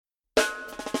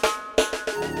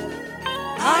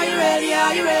ready?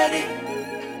 Are you ready?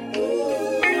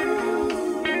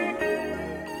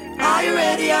 Are you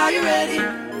ready? Are you ready?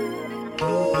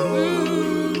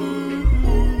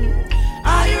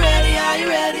 Are you ready? Are you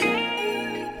ready?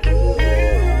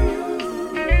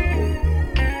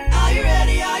 Are you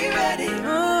ready? Are you ready?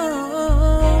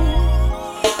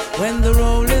 When the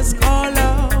roll is called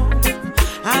out,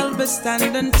 I'll be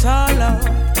standing taller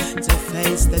to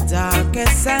face the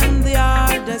darkest and the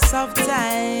hardest of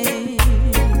times.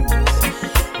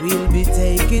 We'll be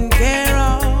taking care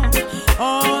of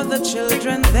all the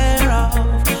children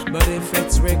thereof, but if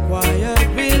it's required,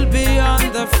 we'll be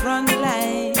on the front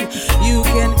line. You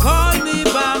can call me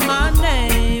by my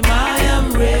name, I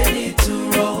am ready to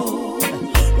roll.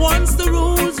 Once the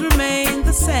rules remain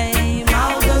the same,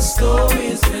 how the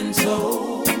story's been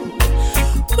told.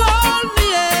 Call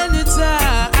me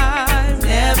anytime,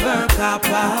 never cop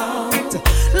out.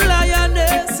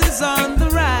 Lioness is on the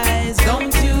rise,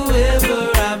 don't you ever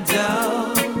have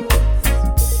doubt.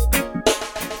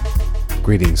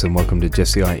 Greetings and welcome to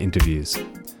Jesse I Interviews.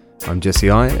 I'm Jesse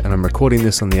I, and I'm recording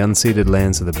this on the unceded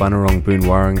lands of the Bunurong,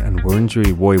 Boonwurrung and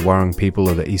Wurundjeri Woi-wurrung people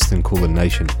of the Eastern Kulin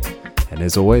Nation. And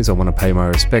as always, I want to pay my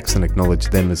respects and acknowledge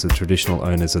them as the traditional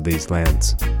owners of these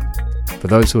lands. For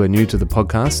those who are new to the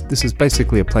podcast, this is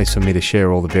basically a place for me to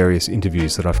share all the various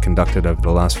interviews that I've conducted over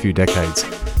the last few decades,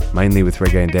 mainly with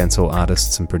reggae and dancehall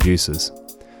artists and producers.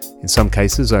 In some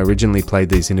cases, I originally played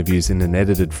these interviews in an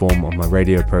edited form on my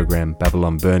radio program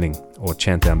Babylon Burning, or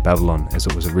Chant Down Babylon as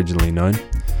it was originally known.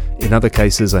 In other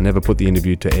cases, I never put the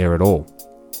interview to air at all.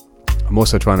 I'm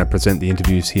also trying to present the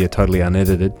interviews here totally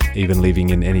unedited, even leaving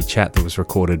in any chat that was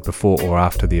recorded before or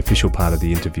after the official part of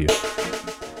the interview.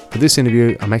 For this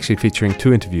interview, I'm actually featuring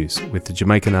two interviews with the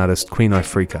Jamaican artist Queen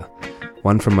Ifrica,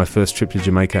 one from my first trip to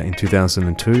Jamaica in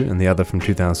 2002 and the other from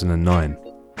 2009.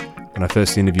 When I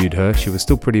first interviewed her, she was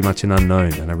still pretty much an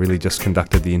unknown, and I really just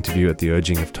conducted the interview at the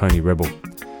urging of Tony Rebel.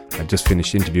 I'd just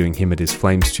finished interviewing him at his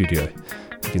Flame studio.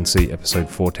 You can see episode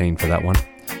 14 for that one.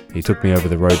 He took me over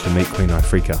the road to meet Queen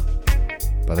Ifrica.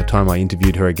 By the time I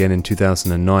interviewed her again in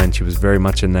 2009, she was very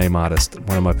much a name artist,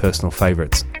 one of my personal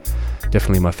favourites.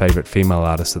 Definitely my favourite female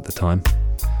artist at the time.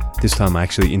 This time I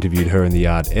actually interviewed her in the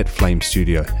yard at Flame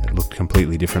studio. It looked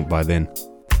completely different by then.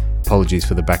 Apologies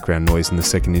for the background noise in the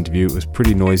second interview. It was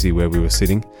pretty noisy where we were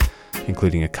sitting,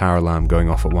 including a car alarm going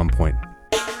off at one point.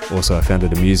 Also, I found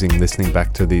it amusing listening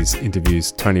back to these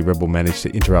interviews. Tony Rebel managed to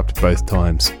interrupt both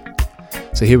times.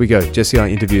 So here we go. Jesse I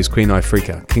Interviews Queen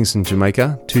Ifrica, Kingston,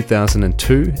 Jamaica,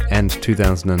 2002 and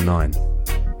 2009.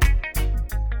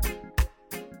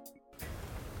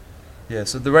 Yeah,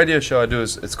 so the radio show I do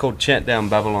it's called Chant Down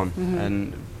Babylon,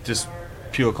 and just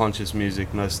pure conscious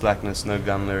music, no slackness, no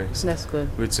gun lyrics. That's good.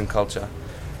 Roots and culture.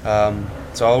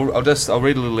 So I'll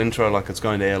read a little intro like it's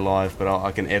going to air live, but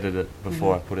I can edit it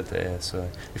before I put it to air. So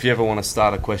if you ever want to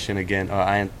start a question again,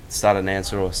 or start an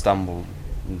answer or stumble,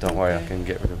 don't worry, I can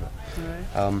get rid of it.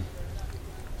 All right.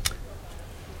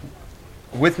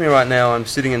 With me right now, I'm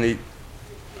sitting in the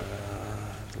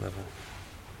level.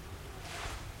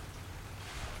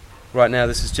 Right now,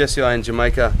 this is Jesse I in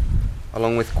Jamaica,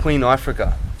 along with Queen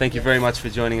Ifrica. Thank you very much for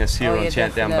joining us here on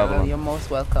Chant Down Babylon. You're most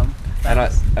welcome. And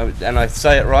I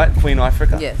say it right, Queen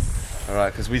Ifrica? Yes. All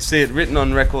right, because we see it written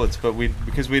on records, but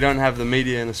because we don't have the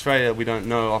media in Australia, we don't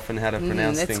know often how to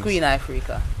pronounce things. It's Queen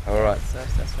Ifrica. All right.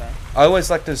 That's right. I always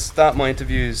like to start my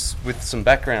interviews with some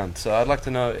background, so I'd like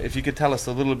to know if you could tell us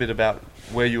a little bit about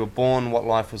where you were born, what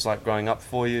life was like growing up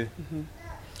for you.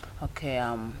 Okay,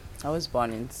 I was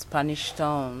born in Spanish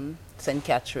Town, St.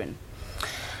 Catherine.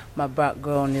 My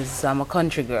background is I'm a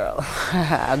country girl.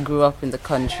 I grew up in the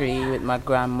country with my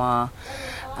grandma.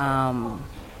 I'm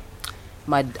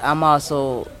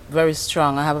also very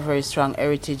strong. I have a very strong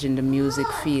heritage in the music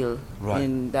field. Right.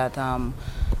 In that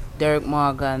Derek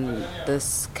Morgan, the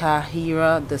ska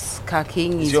hero, the ska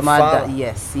king, he's my dad.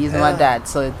 Yes, he's my dad.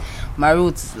 So my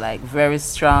roots like very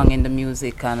strong in the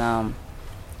music, and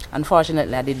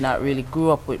unfortunately I did not really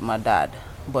grow up with my dad,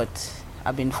 but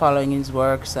I've been following his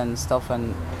works and stuff,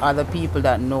 and other people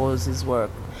that knows his work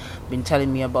been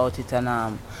telling me about it, and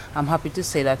I'm happy to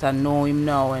say that I know him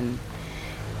now, and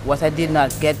what I did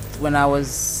not get when I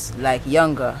was like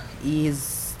younger,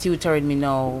 he's tutoring me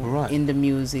now in the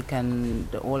music and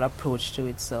the whole approach to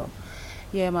it. So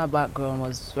yeah, my background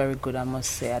was very good, I must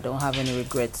say. I don't have any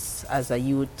regrets as a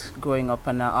youth growing up,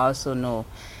 and I also know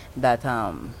that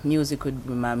music would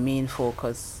be my main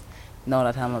focus now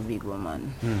that I'm a big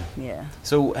woman. Yeah.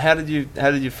 So how did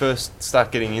you first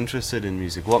start getting interested in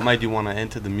music? What made you want to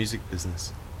enter the music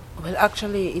business? Well,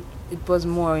 actually, it was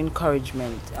more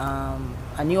encouragement.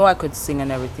 I knew I could sing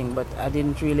and everything, but I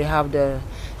didn't really have the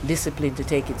discipline to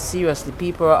take it seriously.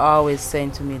 People are always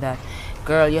saying to me that,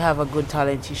 girl, you have a good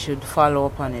talent, you should follow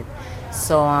up on it.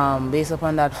 So, based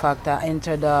upon that fact, I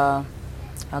entered a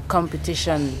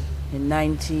competition in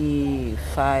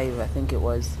 '95, I think it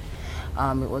was.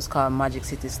 It was called Magic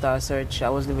City Star Search. I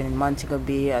was living in Montego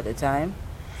Bay at the time,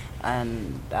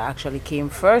 and I actually came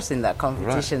first in that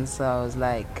competition. Right. So I was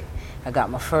like, I got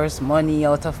my first money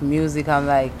out of music. I'm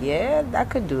like, yeah, I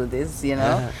could do this, you know.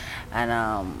 Yeah. And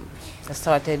I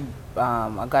started.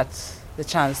 I got the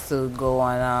chance to go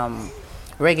on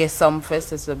Reggae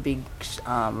Sumfest. It's a big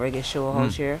reggae show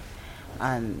out here,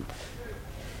 and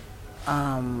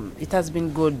it has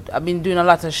been good. I've been doing a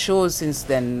lot of shows since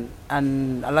then,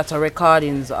 and a lot of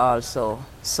recordings also.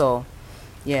 So,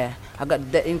 yeah, I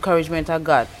got the encouragement I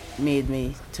got made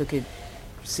me took it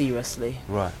seriously.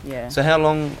 Right. Yeah. So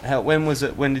when was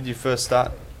it? When did you first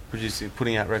start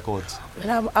putting out records?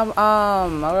 Well,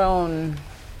 I'm around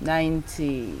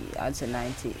 90. I'd say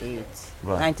 98.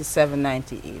 Right. 97,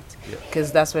 98.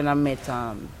 Because that's when I met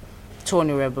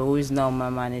Tony Rebel, who is now my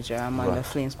manager. I'm under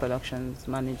Flames Productions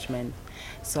management.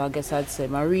 So I guess I'd say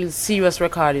my real serious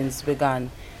recordings began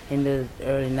in the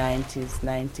early 90s,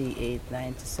 98,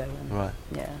 97. Right.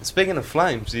 Yeah. Speaking of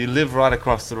Flames, you live right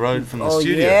across the road from the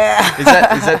studio. Yeah. Is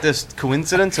that just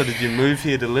coincidence, or did you move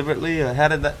here deliberately, or how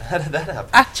did that happen?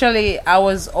 Actually, I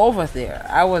was over there.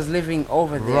 I was living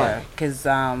over there because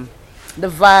the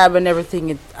vibe and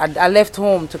everything. I left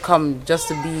home to come just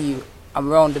to be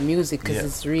around the music because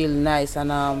it's really nice.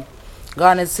 And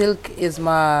Garnet Silk is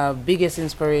my biggest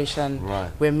inspiration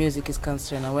where music is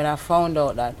concerned. And when I found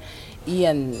out that he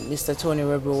and Mr. Tony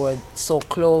Rebel were so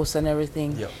close and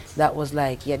everything, that was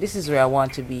like, yeah, this is where I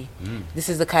want to be. This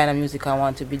is the kind of music I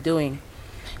want to be doing.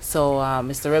 So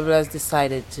Mr. Rebel has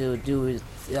decided to do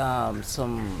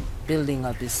some building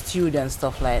of his studio and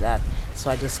stuff like that. So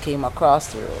I just came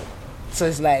across the road. So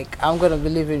it's like I'm going to be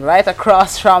living right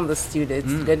across from the studio.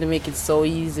 It's going to make it so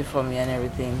easy for me and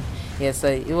everything. Yeah, so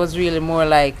it was really more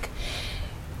like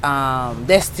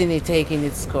destiny taking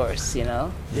its course, you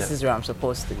know. This is where I'm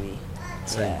supposed to be.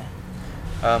 Yeah.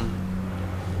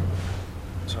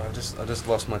 Sorry, I just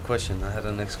lost my question. I had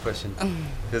a next question.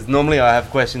 Because normally I have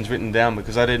questions written down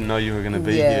because I didn't know you were going to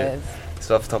be here.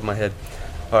 So off the top of my head.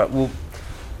 All right, well,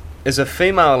 as a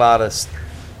female artist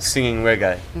singing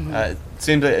reggae, it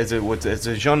seems that it's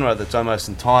a genre that's almost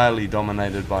entirely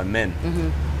dominated by men.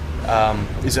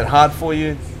 Is it hard for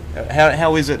you?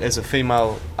 How is it as a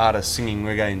female artist singing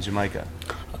reggae in Jamaica?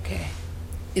 Okay.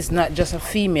 It's not just a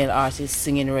female artist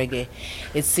singing reggae,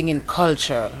 it's singing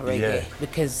cultural reggae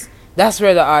because that's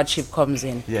where the hardship comes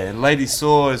in. Yeah, and Lady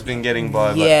Saw has been getting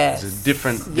by, but it's a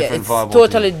different vibe. It's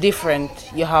totally different.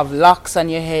 You have locks on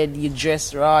your head, you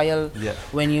dress royal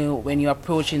when you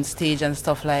approaching stage and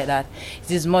stuff like that.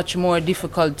 It is much more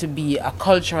difficult to be a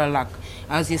cultural lock.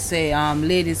 As you say,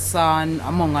 Lady Saw and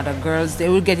among other girls, they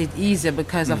will get it easier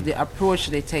because of the approach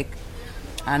they take.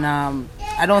 And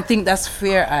I don't think that's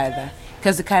fair either.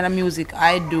 Because the kind of music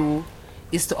I do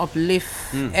is to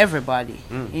uplift everybody,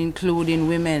 including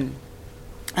women.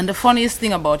 And the funniest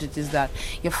thing about it is that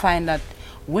you find that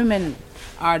women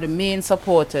are the main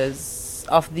supporters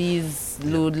of these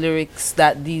lewd lyrics.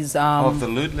 That these of the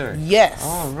lewd lyrics. Yes,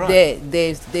 oh, right.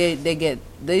 they get,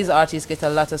 these artists get a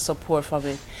lot of support from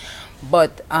it.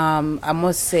 But I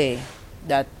must say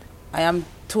that I am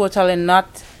totally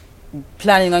not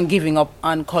planning on giving up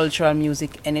on cultural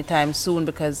music anytime soon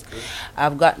because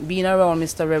I've been around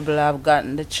Mr. Rebel. I've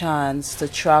gotten the chance to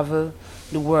travel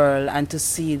the world and to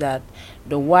see that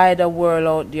the wider world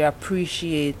out there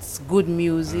appreciates good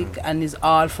music and is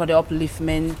all for the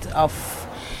upliftment of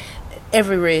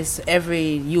every race,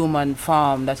 every human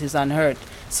form that is on earth.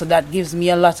 So that gives me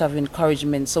a lot of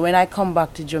encouragement. So when I come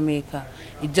back to Jamaica,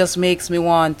 it just makes me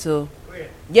want to.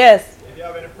 Yes. If you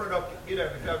have any product, if you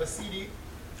have a CD.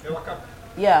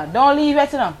 Yeah, don't leave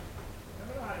it now.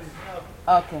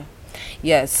 Okay.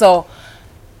 Yeah, so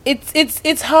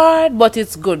it's hard, but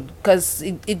it's good because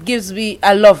it gives me.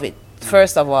 I love it.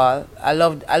 First of all, I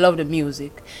love the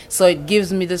music, so it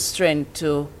gives me the strength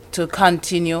to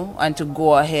continue and to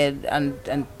go ahead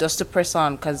and just to press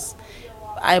on because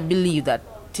I believe that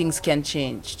things can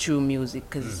change through music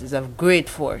because it's a great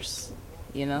force.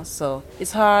 You know, so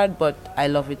it's hard, but I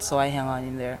love it, so I hang on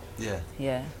in there.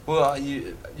 Yeah. Well,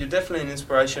 you're definitely an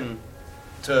inspiration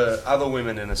to other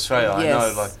women in Australia. Yes. I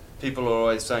know, like people are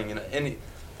always saying, you know,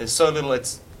 there's so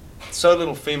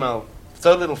little female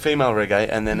reggae,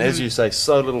 and then as you say,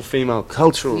 so little female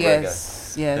cultural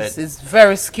reggae. Yes, it's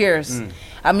very scarce.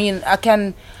 I mean, I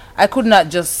could not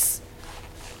just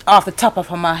off the top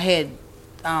of my head,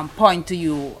 point to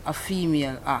you a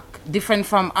female act, different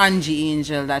from Angie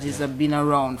Angel that is been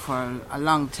around for a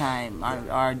long time,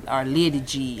 or Lady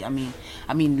G. I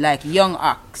mean, like young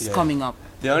acts coming up.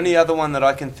 The only other one that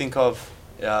I can think of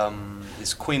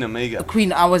is Queen Omega.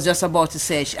 Queen, I was just about to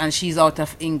say, and she's out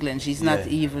of England. She's not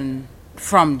even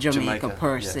from Jamaica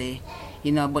per se,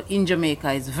 you know. But in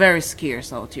Jamaica, it's very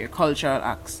scarce out here. Cultural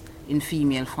acts in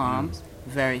female forms,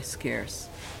 very scarce.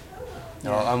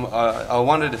 Yeah. I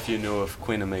wondered if you knew of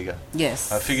Queen Omega.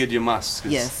 Yes. I figured you must.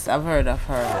 Yes, I've heard of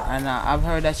her, and I've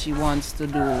heard that she wants to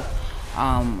do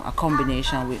a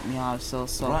combination with me also.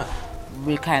 So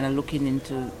we're kind of looking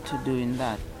into doing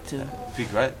that too. Be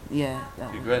great. Yeah.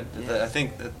 Be great. Yeah. I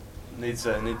think that need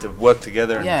to work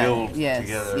together and build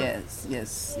together.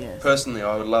 Yes. Personally,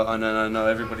 I would love. I know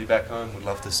everybody back home would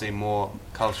love to see more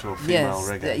cultural female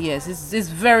reggae. Yes, it's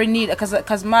very neat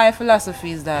because my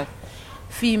philosophy is that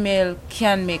female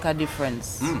can make a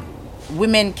difference.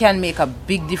 Women can make a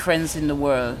big difference in the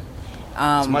world.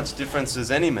 As much difference as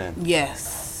any man.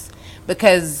 Yes,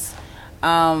 because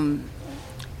I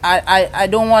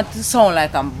don't want to sound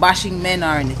like I'm bashing men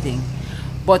or anything,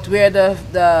 but where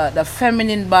the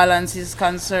feminine balance is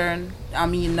concerned, I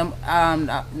mean, no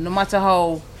matter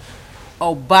how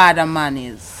bad a man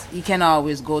is, he can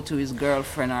always go to his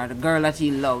girlfriend or the girl that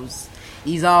he loves.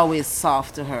 He's always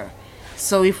soft to her.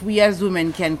 So if we as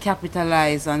women can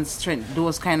capitalize on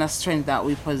those kind of strength that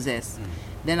we possess,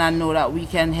 then I know that we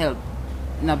can help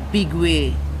in a big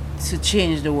way to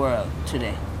change the world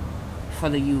today for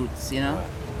the youths, you know? Right.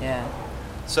 Yeah.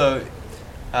 So,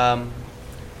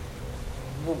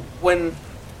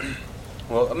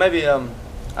 maybe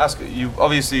ask you.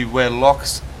 Obviously, wear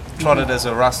locks, trotted as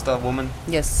a Rasta woman.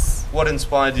 Yes. What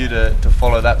inspired you to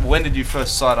follow that? When did you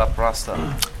first sight up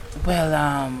Rasta?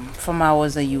 Well, from I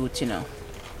was a youth, you know.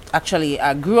 Actually,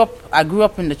 I grew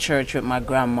up in the church with my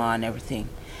grandma and everything,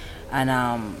 and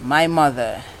my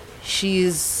mother,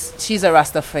 she's a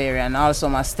Rastafarian, and also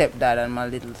my stepdad and my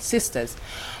little sisters.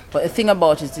 But the thing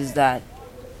about it is that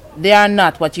they are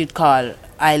not what you'd call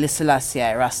Haile Selassie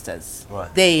Rastas.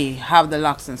 Right. They have the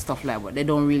locks and stuff like that. They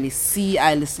don't really see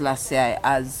Haile Selassie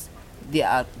as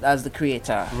the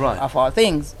creator of all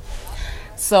things.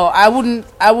 So I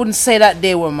wouldn't say that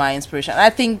they were my inspiration. I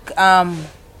think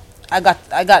I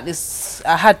got this.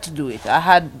 I had to do it.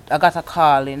 I got a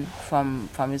calling from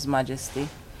His Majesty.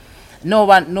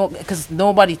 Because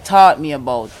nobody taught me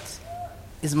about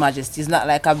His Majesty. It's not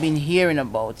like I've been hearing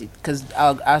about it. Because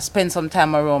I spent some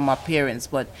time around my parents,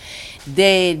 but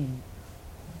they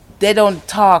don't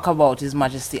talk about His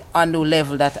Majesty on the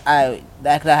level that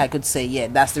I could say, yeah,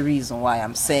 that's the reason why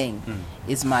I'm saying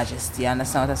His Majesty. You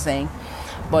understand what I'm saying?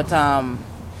 But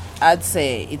I'd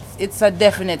say it's a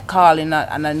definite calling,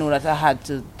 and I know that I had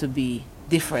to be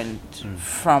different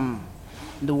from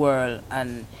the world,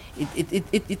 and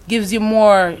it gives you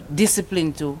more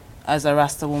discipline too as a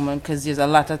Rasta woman, because there's a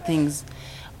lot of things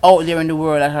out there in the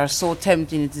world that are so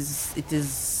tempting. It is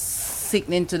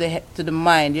sickening to the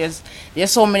mind. There's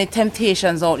so many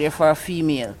temptations out there for a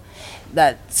female,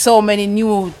 that so many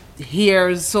new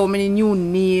hairs, so many new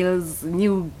nails,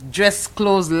 new dress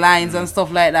clothes lines and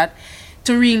stuff like that.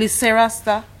 To really say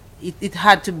Rasta, it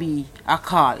had to be a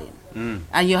calling.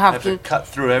 And you have to cut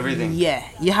through everything. Yeah,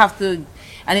 you have to,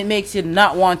 and it makes you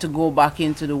not want to go back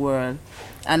into the world.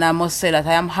 And I must say that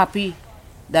I am happy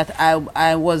that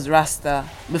I was Rasta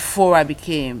before I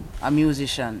became a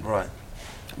musician. Right.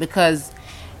 Because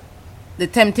the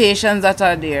temptations that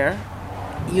are there,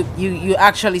 you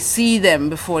actually see them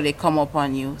before they come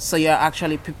upon you, so you're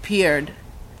actually prepared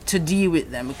to deal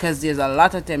with them, because there's a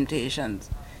lot of temptations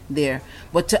there.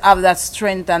 But to have that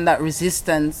strength and that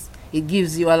resistance, it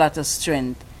gives you a lot of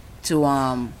strength to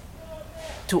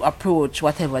approach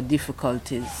whatever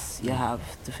difficulties you have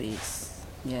to face.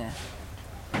 Yeah.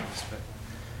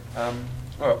 All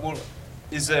right. Well,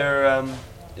 is there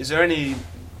any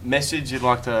message you'd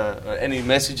like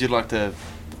to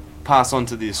pass on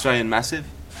to the Australian massive,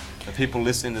 the people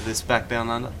listening to this back down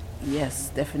under? Yes,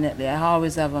 definitely. I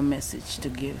always have a message to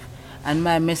give, and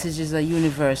my message is a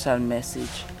universal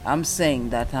message. I'm saying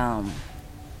that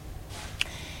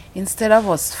instead of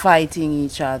us fighting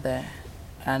each other,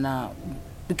 and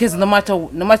because no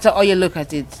matter how you look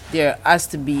at it, there has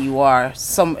to be war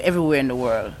everywhere in the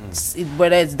world,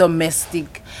 whether it's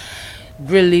domestic,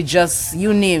 religious,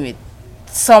 you name it.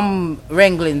 Some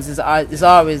wranglings is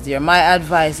always there. My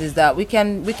advice is that we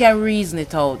can reason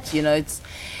it out. You know,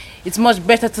 it's much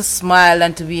better to smile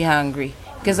than to be angry.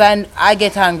 Because I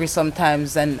get angry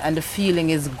sometimes, and the feeling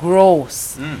is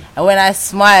gross. And when I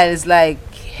smile, it's like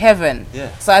heaven.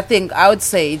 Yeah. So I would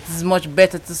say it is much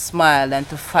better to smile than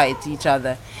to fight each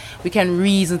other. We can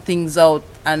reason things out,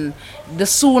 and the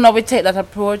sooner we take that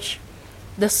approach,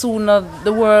 the sooner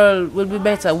the world will be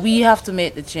better. We have to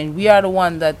make the change. We are the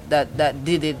one that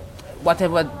did it.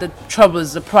 Whatever the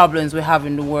troubles, the problems we have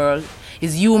in the world,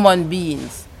 is human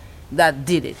beings that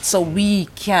did it. So we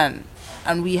can.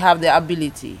 And we have the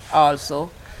ability also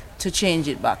to change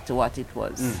it back to what it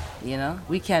was. You know,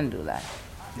 we can do that.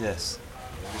 Yes.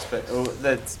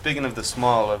 Speaking of the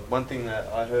smile, one thing that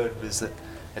I heard was that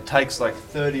it takes like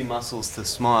 30 muscles to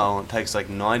smile, and it takes like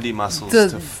 90 muscles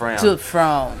to frown. To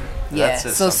frown, yeah.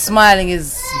 So smiling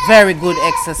is very good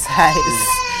exercise.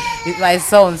 It might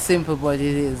sound simple, but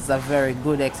it is a very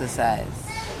good exercise.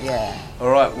 Yeah. All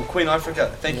right. Well, Queen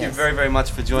Ifrica, thank you very, very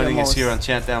much for joining us here on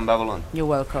Chant Down Babylon. You're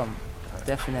welcome.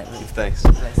 Definitely. Give thanks.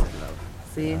 Blessed love.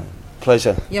 See you.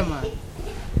 Pleasure. Yeah, man.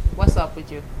 What's up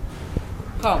with you?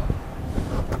 Come.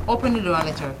 Open the door and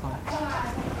let her come.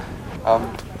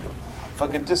 If I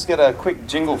could just get a quick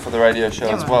jingle for the radio show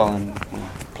as well, and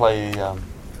play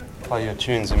your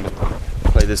tunes and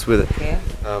play this with it. Okay.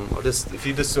 If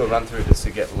you just do a run through just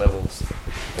to get levels.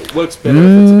 It works better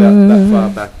if it's about that far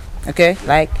back. Okay,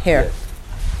 like here. Yeah.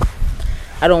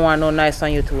 I don't want no nice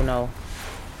on you too now.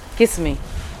 Kiss me.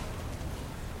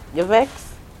 You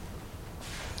vex?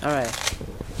 Alright.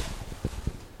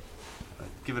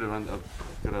 Give it a run.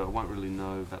 I won't really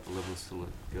know about the levels till it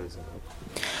goes up.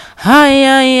 Hi,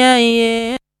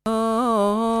 yeah.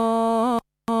 Oh,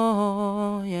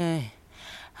 yeah.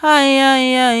 Hi,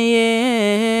 yeah.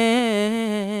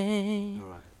 All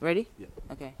right. Ready? Yeah.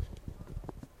 Okay.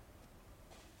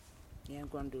 Yeah, I'm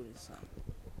gonna do this song.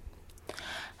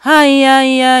 Hi,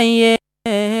 yeah.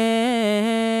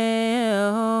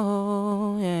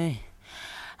 Oh, yeah.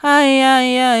 Hi,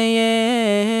 yeah.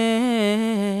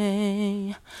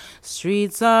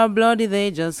 Streets are bloody, they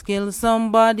just killed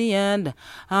somebody, and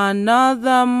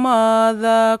another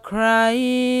mother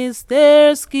cries.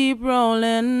 Tears keep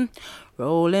rolling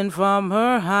from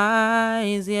her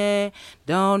eyes, yeah.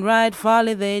 Downright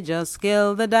folly, they just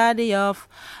killed the daddy of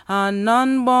an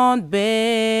unborn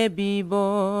baby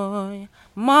boy.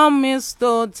 Mom is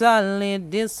totally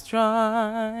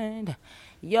destroyed.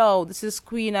 Yo, this is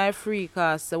Queen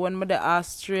Ifrica. So when we're to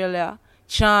Australia,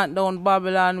 Chant Down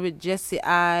Babylon with Jesse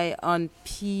I on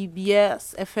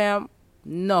PBS FM.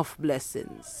 Enough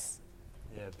blessings.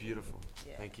 Yeah, beautiful.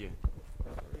 Yeah. Thank you.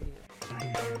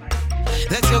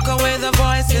 Let's look away the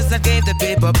voices that gave the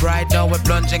people pride. Now we're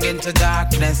plunging into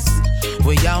darkness.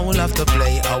 We all have to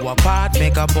play our part,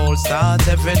 make a bold start.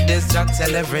 Every distract,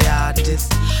 tell every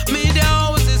artist. Media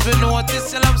houses, we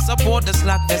notice, you'll have support the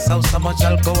slackness. How so much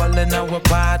alcohol in our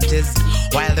parties.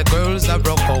 While the girls are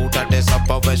broke out at this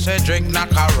upper where she drink, knock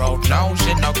her out. Now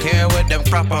she no care with them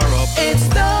prop her up. It's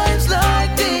times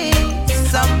like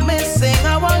these, I'm missing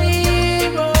our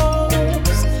heroes.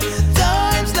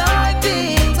 Times like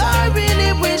these, I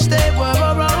really wish they were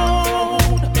around.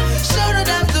 Shouldn't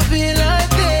have to be like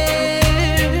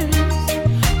this.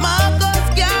 Marcus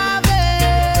Garvey,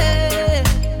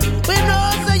 we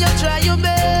know so you try your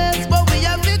best, but we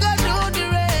have to go do the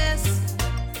rest.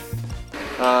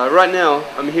 Right now,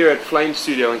 I'm here at Flame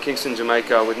Studio in Kingston,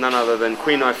 Jamaica with none other than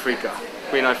Queen Ifrica.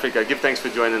 Queen Ifrica, give thanks for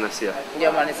joining us here.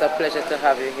 Yeah, man, it's a pleasure to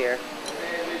have you here.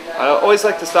 I always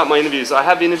like to start my interviews. I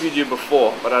have interviewed you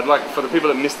before, but I'd like, for the people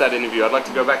that missed that interview, I'd like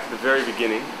to go back to the very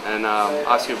beginning and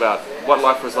ask you about what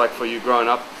life was like for you growing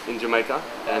up in Jamaica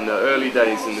and the early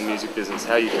days in the music business,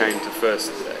 how you came to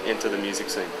first enter the music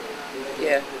scene.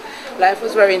 Yeah, life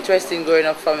was very interesting growing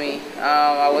up for me.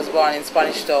 I was born in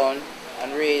Spanish Town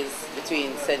and raised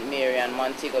between St. Mary and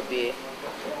Montego Bay.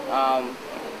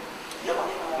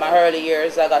 My early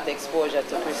years, I got exposure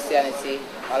to Christianity.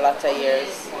 My latter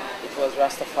years, it was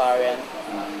Rastafarian,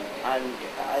 and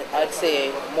I'd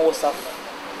say most of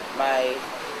my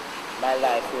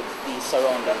life would be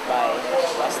surrounded by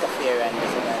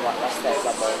Rastafarianism and what Rasta is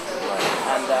about.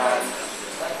 And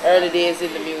early days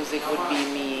in the music would be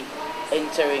me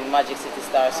entering Magic City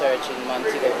Star Search in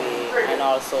Montego Bay and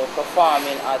also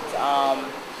performing at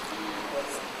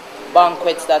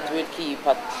banquets that we'd keep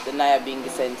at the Nyabingi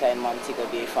Center in Montego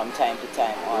Bay from time to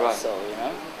time also, right. You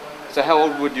know. So how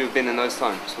old would you have been in those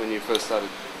times when you first started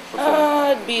performing?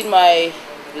 I'd be in my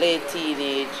late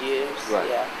teenage years, right.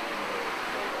 Yeah.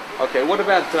 Okay, what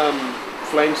about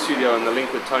Flame Studio and the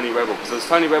link with Tony Rebel? Because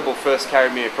Tony Rebel first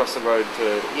carried me across the road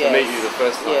to meet you the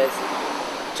first time. Yes.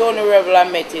 Tony Rebel I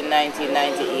met in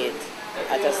 1998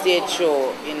 at a stage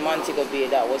show in Montego Bay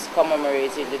that was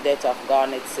commemorating the death of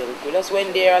Garnet Silk. We just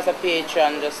went there as a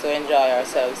patron just to enjoy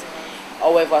ourselves.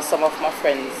 However, some of my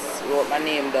friends wrote my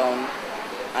name down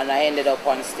and I ended up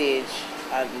on stage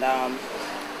and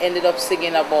ended up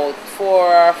singing about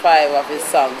 4 or 5 of his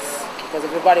songs because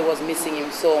everybody was missing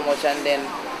him so much, and then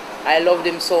I loved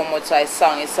him so much, so I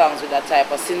sang his songs with that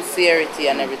type of sincerity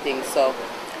and everything. So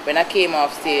when I came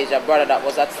off stage, a brother that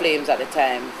was at Flames at the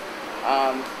time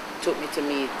took me to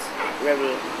meet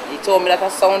Rebel. He told me that I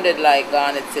sounded like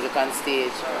Garnet Silk on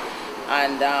stage,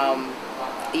 and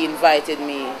he invited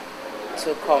me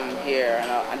to come here,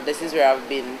 and this is where I've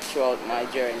been throughout my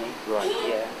journey. Right.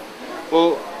 Yeah.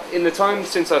 Well, in the time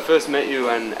since I first met you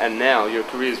and now, your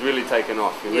career's really taken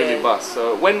off. You're really bust.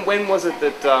 So when was it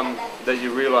that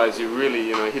you realized you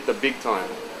really hit the big time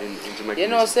in Jamaican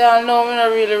music? Say I know I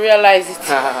don't really realize it.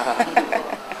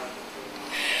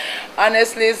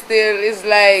 Honestly, still, it's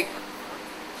like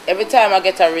every time I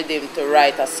get a rhythm to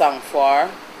write a song for,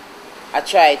 I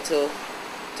try to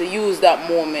use that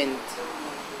moment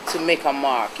to make a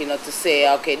mark, to say,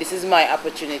 okay, this is my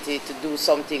opportunity to do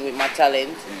something with my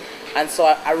talent. And so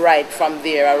I write from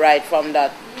there. I write from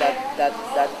that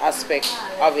aspect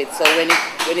of it. So when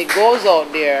it goes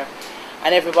out there,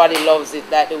 and everybody loves it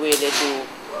like the way they do,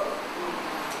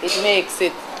 it makes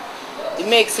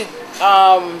it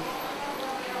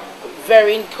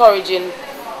very encouraging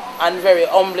and very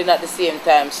humbling at the same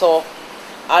time. So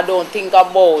I don't think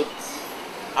about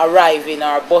arriving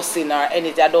or busing or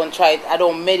anything. I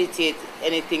don't meditate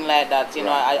anything like that.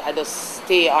 I just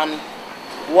stay on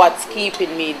what's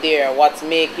keeping me there, what's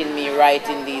making me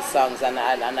writing these songs, and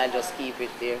I just keep it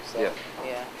there. So, yeah.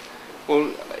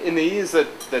 Well, in the years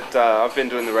that I've been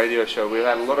doing the radio show, we've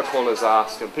had a lot of callers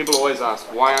ask, and people always ask,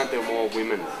 why aren't there more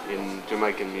women in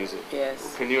Jamaican music?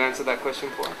 Yes. Can you answer that question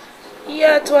for us?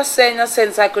 Yeah, to a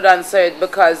sense I could answer it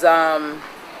because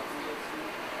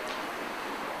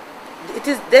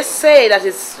they say that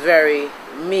it's very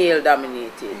male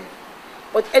dominated.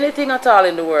 But anything at all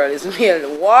in the world is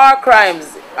male. War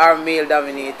crimes are male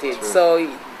dominated. True. So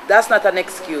that's not an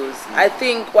excuse. I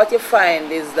think what you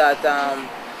find is that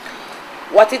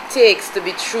what it takes to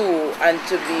be true and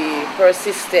to be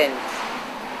persistent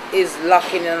is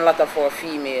lacking in a lot of our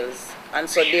females. And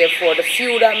so therefore the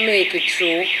few that make it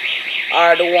true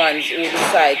are the ones who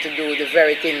decide to do the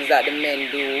very things that the men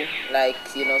do, like,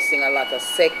 sing a lot of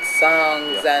sex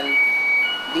songs and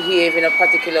behave in a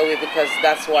particular way because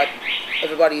that's what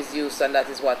everybody is used to and that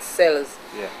is what sells.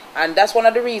 Yeah. And that's one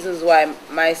of the reasons why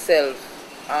myself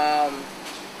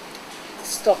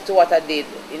stuck to what I did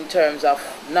in terms of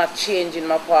not changing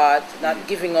my part, not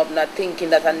giving up, not thinking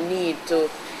that I need to,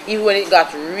 even when it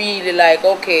got really like,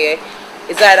 okay,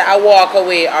 it's either I walk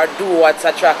away or do what's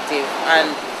attractive.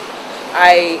 And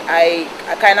I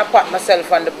kind of pat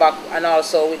myself on the back, and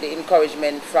also with the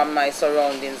encouragement from my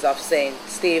surroundings of saying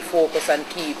stay focused and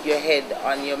keep your head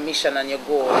on your mission and your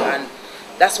goal. And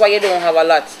that's why you don't have a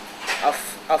lot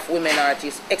of women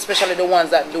artists, especially the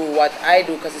ones that do what I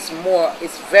do, because it's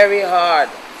very hard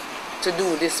to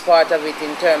do this part of it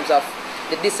in terms of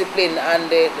the discipline and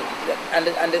the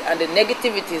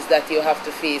negativities that you have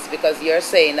to face, because you're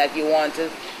saying that you want to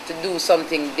do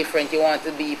something different, you want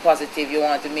to be positive, you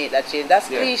want to make that change. That's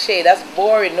cliche, that's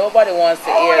boring, nobody wants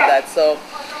to hear that. So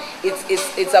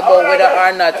it's about whether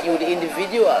or not you, the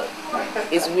individual,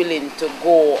 is willing to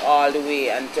go all the way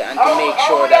and to make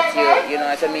sure that you know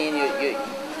what I mean,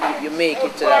 you make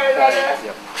it to that point.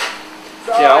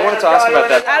 Yeah, I wanted to ask about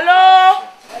that. Hello?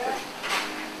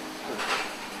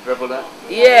 Rebel that?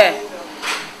 Yeah.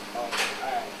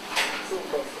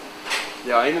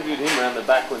 Yeah, I interviewed him around the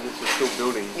back when this was still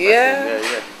building. Yeah.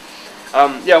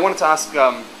 I wanted to ask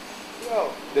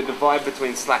the divide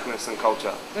between slackness and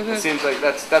culture. It seems like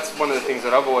that's one of the things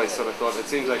that I've always sort of thought. It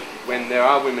seems like when there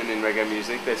are women in reggae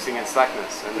music, they're singing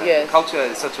slackness, and culture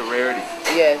is such a rarity.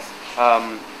 Yes.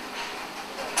 I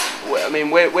mean,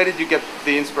 where did you get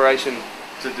the inspiration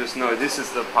to just know this is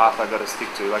the path I got to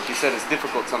stick to? Like you said, it's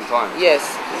difficult sometimes. Yes.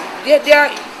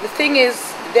 The thing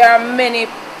is, there are many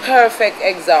perfect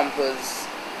examples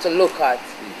to look at,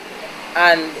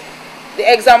 and the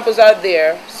examples are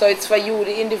there, so it's for you,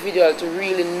 the individual, to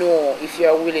really know if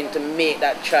you're willing to make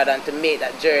that trad and to make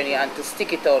that journey and to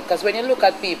stick it out. Because when you look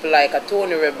at people like a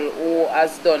Tony Rebel, who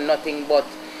has done nothing but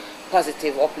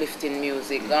positive, uplifting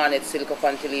music, Garnet Silk up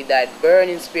until he died,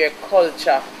 Burning Spear,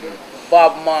 Culture,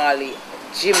 Bob Marley,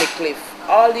 Jimmy Cliff,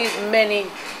 all these many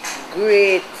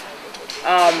great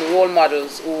role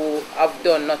models who have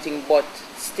done nothing but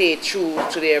stay true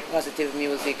to their positive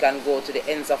music and go to the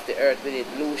ends of the earth with it.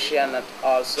 Lucian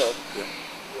also.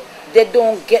 They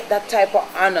don't get that type of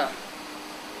honor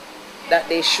that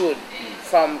they should,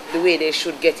 from the way they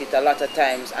should get it a lot of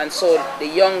times. And so the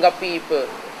younger people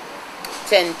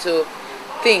tend to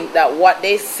think that what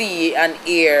they see and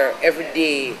hear every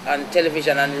day on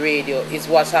television and radio is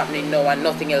what's happening now and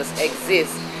nothing else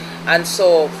exists. And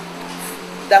so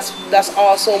that's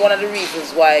also one of the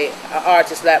reasons why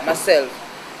artists like myself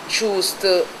choose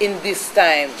to, in this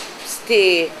time,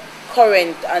 stay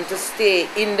current and to stay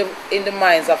in the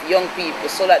minds of young people,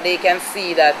 so that they can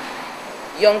see that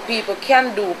young people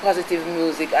can do positive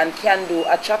music and can do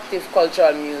attractive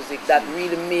cultural music that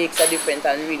really makes a difference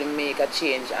and really make a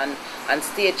change, and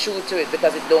stay true to it,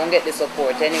 because it don't get the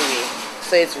support anyway.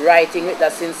 So it's writing with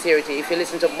that sincerity. If you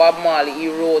listen to Bob Marley, he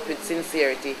wrote with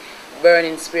sincerity.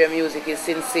 Burning Spear music is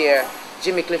sincere.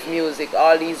 Jimmy Cliff music,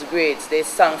 all these greats, they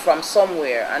sang from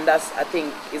somewhere, and that's, I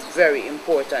think, is very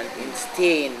important in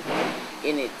staying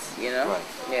in it, you know? Right.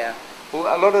 Yeah.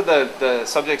 Well, a lot of the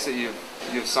subjects that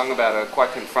you've sung about are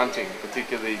quite confronting,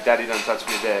 particularly Daddy Don't Touch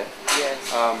Me There.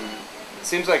 Yes. It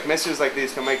seems like messages like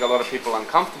these can make a lot of people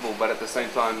uncomfortable, but at the same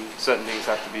time, certain things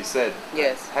have to be said.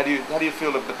 Yes. How do you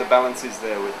feel that the balance is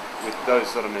there with those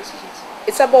sort of messages?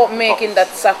 It's about making that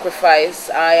sacrifice.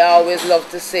 I always love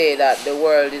to say that the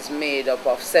world is made up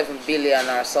of 7 billion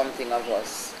or something of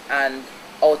us, and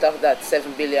out of that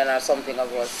 7 billion or something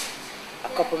of us, a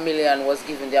couple million was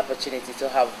given the opportunity to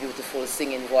have beautiful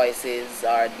singing voices,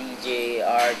 or DJ,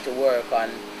 or to work on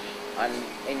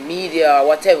in media or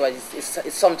whatever.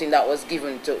 It's something that was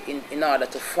given to in order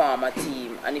to form a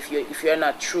team. And if you're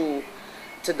not true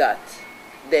to that,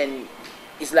 then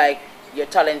it's like your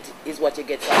talent is what you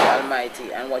get from the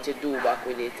Almighty, and what you do back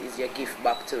with it is your gift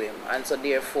back to Him. And so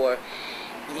therefore,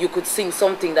 you could sing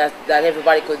something that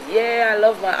everybody could, I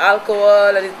love my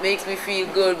alcohol and it makes me feel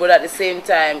good, but at the same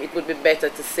time, it would be better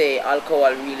to say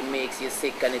alcohol really makes you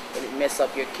sick and it messes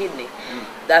up your kidney.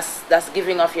 That's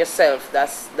giving of yourself.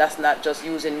 That's not just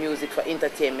using music for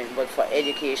entertainment, but for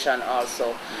education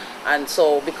also. And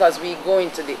so, because we go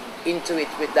into it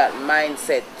with that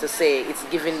mindset to say it's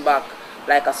giving back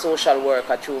like a social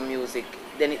worker through music,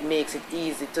 then it makes it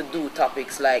easy to do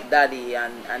topics like Daddy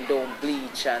and Don't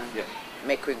Bleach and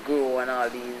Make We Grow and all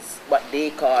these what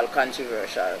they call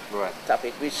controversial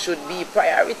topics, which should be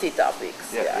priority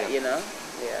topics. You know.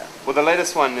 Yeah. Well, the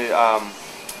latest one,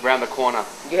 Round the Corner.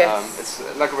 Yes.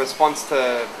 It's like a response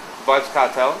to Vybz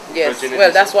Kartel. Yes.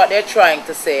 Well, that's what they're trying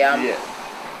to say.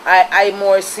 I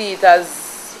more see it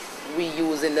as we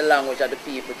using the language of the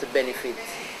people to benefit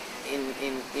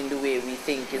in the way we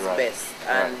think is best.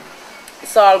 And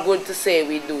it's all good to say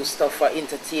we do stuff for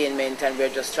entertainment and we're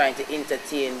just trying to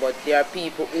entertain, but there are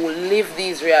people who live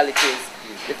these realities.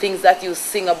 The things that you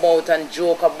sing about and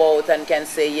joke about and can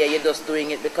say, you're just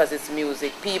doing it because it's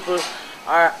music. People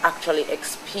are actually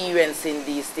experiencing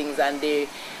these things, and they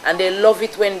love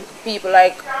it when people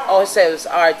like ourselves,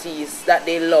 artists that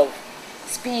they love,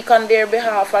 speak on their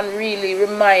behalf and really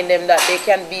remind them that they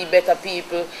can be better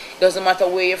people. Doesn't matter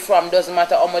where you're from, doesn't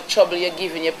matter how much trouble you're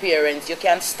giving your parents, you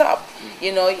can't stop.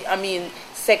 You know, I mean,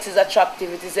 sex is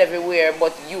attractive, it is everywhere,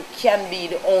 but you can be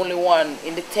the only one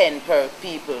in the 10 per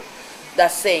people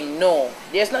that's saying no.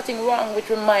 There's nothing wrong with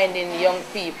reminding young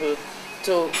people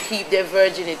to keep their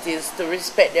virginities, to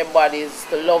respect their bodies,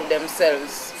 to love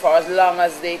themselves for as long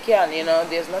as they can, you know.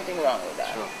 There's nothing wrong with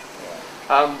that. Sure.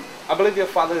 Yeah. I believe your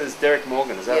father is Derek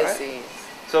Morgan, is that right? Yes, he is.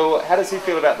 So how does he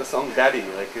feel about the song Daddy?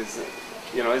 Like, is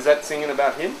that singing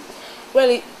about him?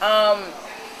 Well,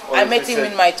 I met him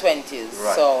in my 20s,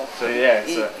 right. so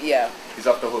he's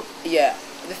off the hook. Yeah.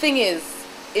 The thing is,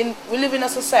 we live in a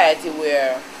society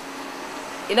where,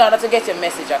 in order to get your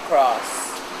message across,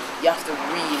 you have to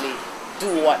really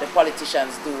do what the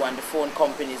politicians do and the phone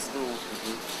companies do.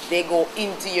 They go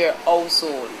into your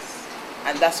households,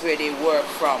 and that's where they work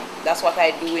from. That's what I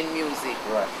do in music.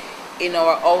 Right. In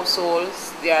our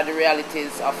households, there are the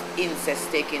realities of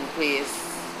incest taking place,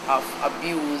 of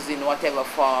abuse in whatever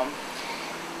form.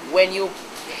 When you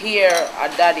hear a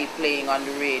daddy playing on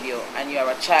the radio and you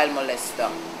are a child molester,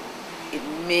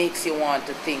 it makes you want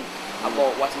to think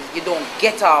about what is. You don't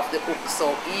get off the hook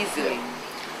so easily.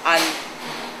 And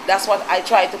that's what I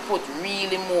try to put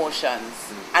real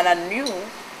emotions. And I knew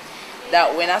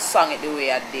that when I sang it the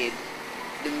way I did,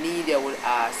 the media will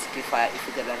ask if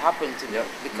it had happened to me,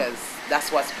 because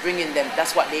that's what's bringing them,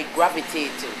 that's what they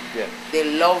gravitate to.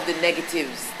 They love the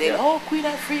negatives. Queen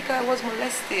Africa was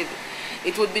molested.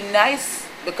 It would be nice,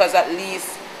 because at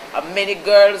least many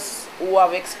girls who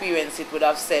have experienced it would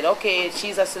have said, okay,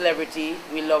 she's a celebrity,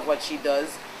 we love what she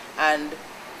does, and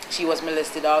she was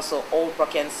molested also. Oprah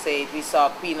can say it. We saw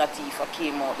Queen Latifah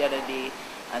came out the other day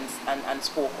and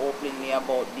spoke openly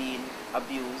about being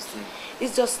abused.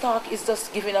 It's just it's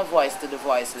just giving a voice to the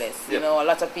voiceless. You know, a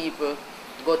lot of people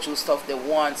go through stuff, they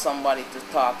want somebody to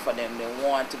talk for them, they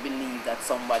want to believe that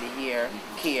somebody here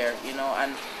care, you know,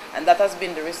 and that has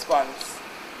been the response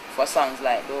for songs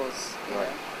like those.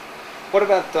 Right. What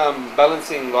about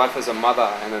balancing life as a mother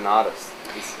and an artist?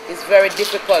 It's very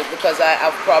difficult because I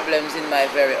have problems in my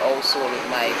very household with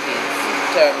my kids in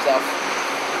terms of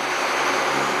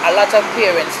a lot of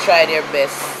parents try their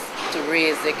best to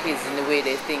raise their kids in the way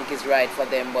they think is right for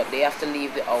them, but they have to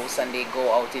leave the house and they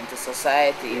go out into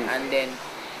society, and then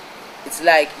it's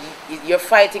like you're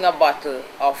fighting a battle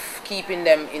of keeping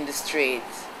them in the straight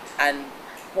and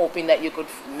hoping that you could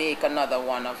make another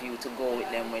one of you to go with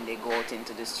them when they go out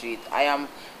into the street.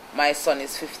 My son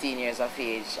is 15 years of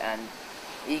age and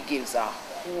he gives a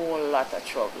whole lot of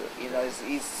trouble. You know,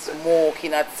 he's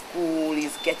smoking at school,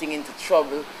 he's getting into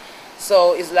trouble.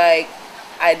 So it's like,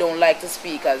 I don't like to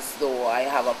speak as though I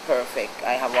have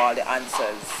all the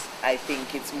answers. I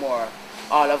think it's more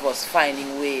all of us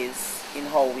finding ways in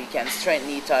how we can strengthen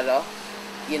each other.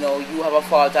 You know, you have a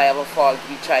fault, I have a fault.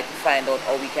 We try to find out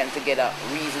how we can together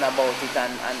reason about it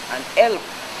and help.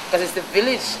 Because it's the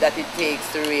village that it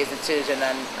takes to raise the children,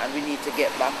 and we need to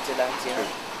get back to that, you know.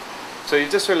 So you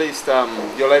just released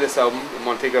your latest album,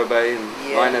 Montego Bay,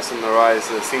 and Lioness and the Rise,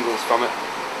 the singles from it.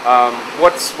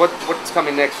 What's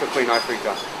coming next for Queen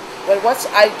Ifrica? Well,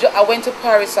 I went to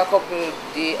Paris about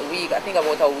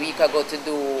a week ago to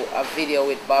do a video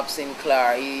with Bob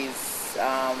Sinclair. He's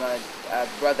a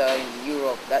brother in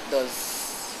Europe that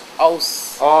does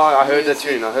house. Oh, I heard the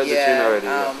tune. I heard the tune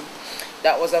already.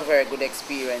 That was a very good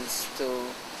experience to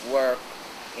work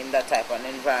in that type of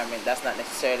environment. That's not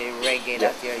necessarily reggae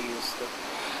that you're used to.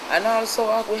 And also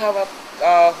we have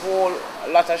a whole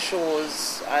lot of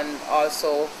shows, and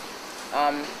also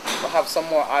we have some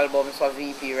more albums for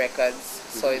VP Records.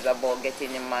 So it's about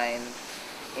getting your mind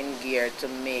in gear to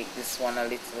make this one a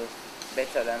little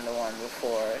better than the one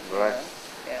before. Right.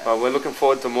 Yeah. Well, we're looking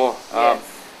forward to more. Yes.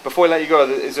 Before we let you go,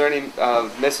 is there any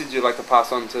message you'd like to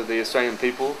pass on to the Australian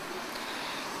people?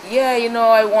 Yeah, you know,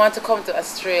 I want to come to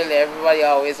Australia. Everybody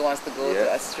always wants to go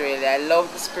to Australia. I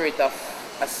love the spirit of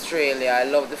Australia. I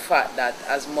love the fact that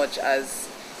as much as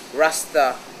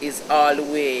Rasta is all the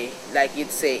way, like you'd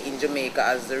say in Jamaica,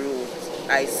 as the root,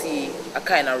 I see a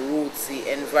kind of rootsy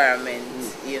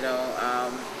environment, you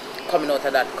know, coming out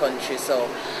of that country. So,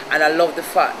 and I love the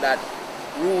fact that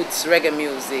roots reggae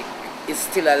music is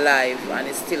still alive and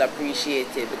is still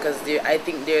appreciated, because I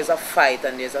think there's a fight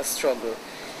and there's a struggle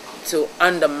to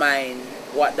undermine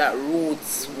what that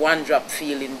roots one drop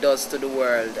feeling does to the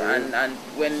world. And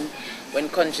when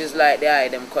countries like the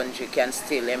IDM country can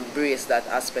still embrace that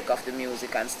aspect of the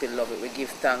music and still love it, we give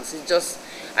thanks. It's just,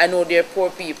 I know there are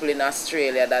poor people in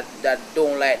Australia that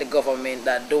don't like the government,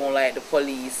 that don't like the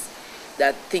police,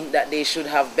 that think that they should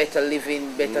have better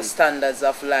living, better standards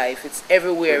of life. It's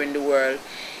everywhere in the world.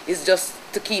 It's just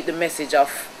to keep the message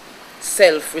of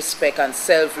self-respect and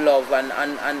self-love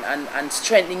and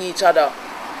strengthening each other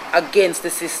against the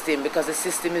system, because the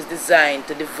system is designed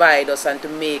to divide us and to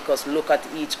make us look at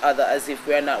each other as if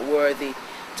we are not worthy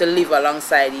to live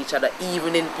alongside each other,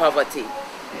 even in poverty.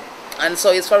 And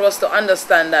so it's for us to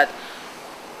understand that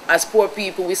as poor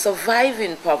people, we survive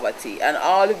in poverty, and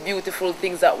all the beautiful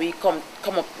things that we come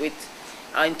up with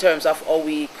in terms of how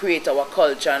we create our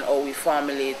culture and how we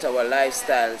formulate our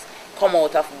lifestyles come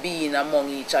out of being among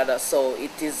each other. So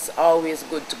it is always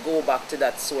good to go back to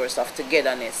that source of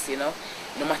togetherness, you know,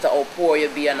 no matter how poor you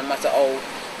be and no matter how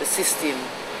the system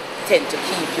tend to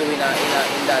keep you in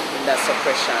that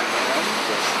suppression, you know.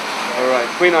 All right,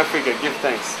 Queen Ifrica, give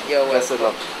thanks. You're welcome. Blessed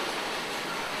love.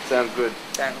 Sounds good.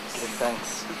 Thanks. Good,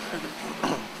 thanks.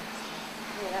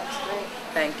 Yeah, that's great.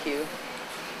 Thank you.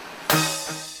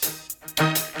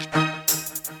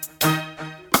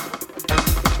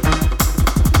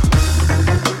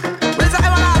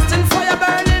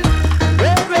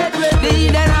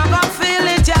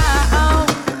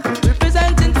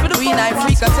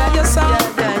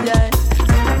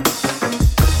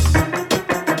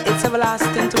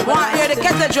 Want hear the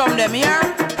kettle drum them here?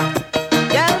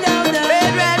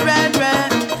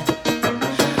 Red.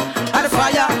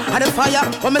 And the fire,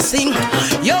 when me sing.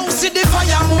 Yo, see the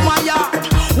fire, mama, ya.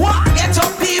 What get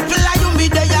up people like you me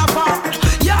there for?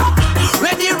 Yeah,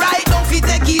 ready right now fi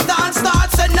take it and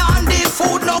start send on the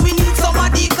food. Now we need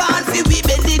somebody can fi we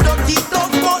belly dirty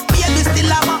tough, but baby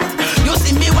still a man. You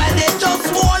see me while they just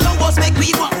swallow us make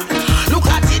we walk. Look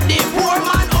at it, the poor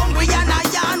man hungry and a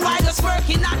yarn while just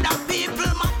working at the people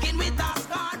mocking with us.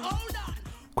 Hold on.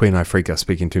 Queen Ifrica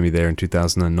speaking to me there in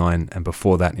 2009, and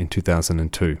before that in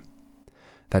 2002.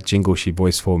 That jingle she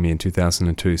voiced for me in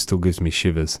 2002 still gives me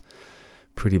shivers.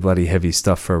 Pretty bloody heavy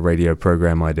stuff for a radio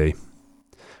program ID.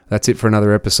 That's it for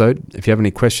another episode. If you have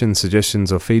any questions,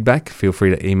 suggestions or feedback, feel free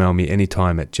to email me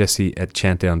anytime at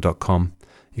jesse@chantdown.com.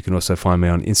 You can also find me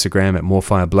on Instagram at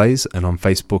morefireblaze and on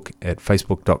Facebook at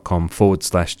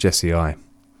facebook.com/JesseI.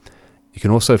 You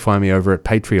can also find me over at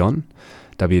Patreon,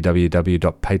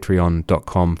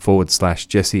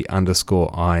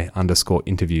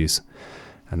 www.patreon.com/Jesse_I_interviews.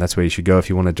 And that's where you should go if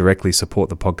you want to directly support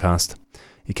the podcast.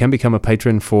 You can become a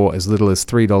patron for as little as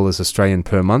 $3 Australian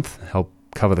per month, help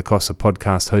cover the costs of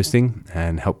podcast hosting,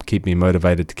 and help keep me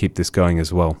motivated to keep this going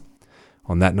as well.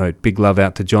 On that note, big love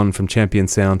out to John from Champion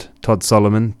Sound, Todd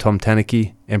Solomon, Tom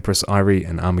Taniki, Empress Irie,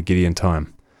 and Armageddon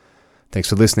Time. Thanks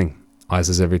for listening. Eyes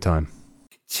as every time.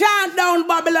 Chant down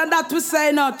Babylon, that we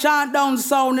say no. Chant down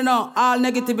sound, you know. All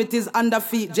negativities under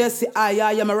feet. Jesse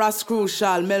I am a Ras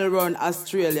Crucial, Melbourne,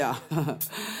 Australia.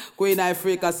 Queen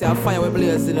Africa, say a fire we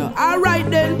blaze, you know. Alright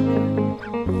then.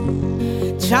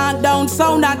 Chant down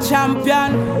sound a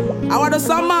champion. I want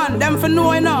some man, them for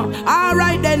know, you know.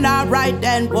 Alright then,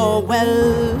 oh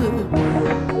well.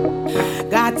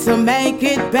 Got to make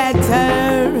it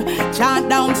better. Chant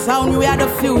down sound, we are the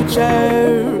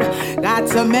future. Got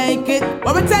to make it.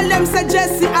 What we tell them, say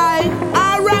Jesse I.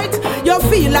 Alright, you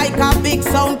feel like a big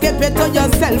sound, keep it to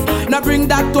yourself. Now bring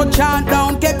that to chant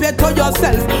down, keep it to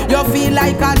yourself. You feel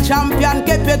like a champion,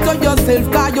 keep it to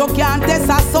yourself. Cause you can't test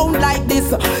a sound like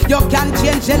this. You can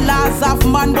change the laws of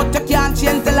man, but you can't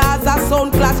change the laws of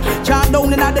sound clash. Chant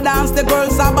down in the dance, the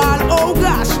girls are ball. Oh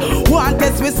gosh, one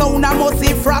test with sound, I must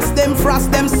see frost them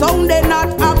sound, they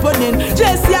not happening.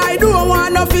 Jesse, I don't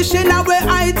want no fishing away.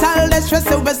 I tell the stress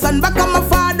of my son, back on my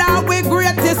father, we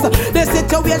greatest. The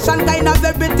situation kind of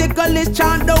very ticklish.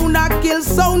 Chant down a kill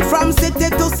sound from city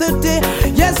to city.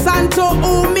 Yes, and to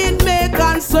whom it may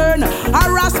concern.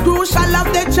 Harass crucial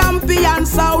of the champion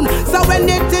sound. So when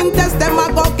they think test them,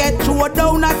 I go get through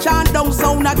down a chant down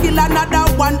sound. I kill another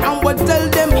one and we tell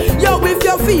them, yo, if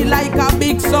you feel like a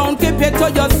big sound, keep it to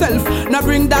yourself. Now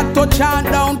bring that to chant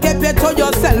down, keep it to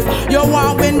yourself. You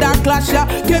want win that clash, yeah,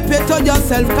 keep it to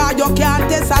yourself. Cause you can't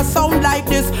test a sound like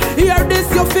this. Hear this,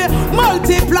 you feel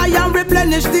multiply and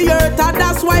replenish the earth. And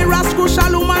that's why Ras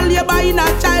Crucial woman labor in a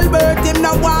childbirth. Him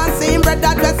no want see him bread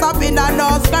that dress up in a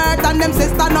no skirt. And them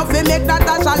sister nothing make that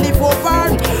a shall live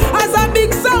over. As a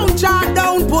big sound chant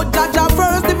down, put Jaja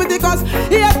first. If it because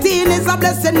 18 is a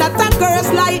blessing, not a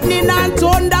curse. Lightning and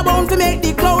thunder bound to make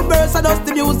the cloud burst. And dust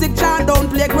the music chant down,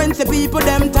 play quench the people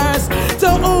them thirst. To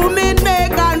whom it may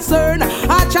concern,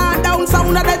 I chant down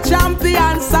sound of the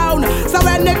champion sound. So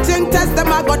when they think test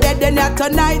them, I go dead in here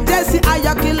tonight. Jesse, I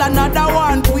kill another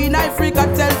one. Queen Africa,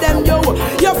 tell them, yo,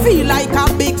 you feel like a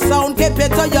big sound, keep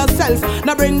it to yourself.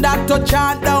 Now bring that to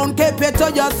chant down, keep it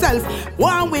to yourself.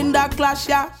 One win that clash,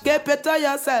 yeah, keep it to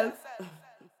yourself.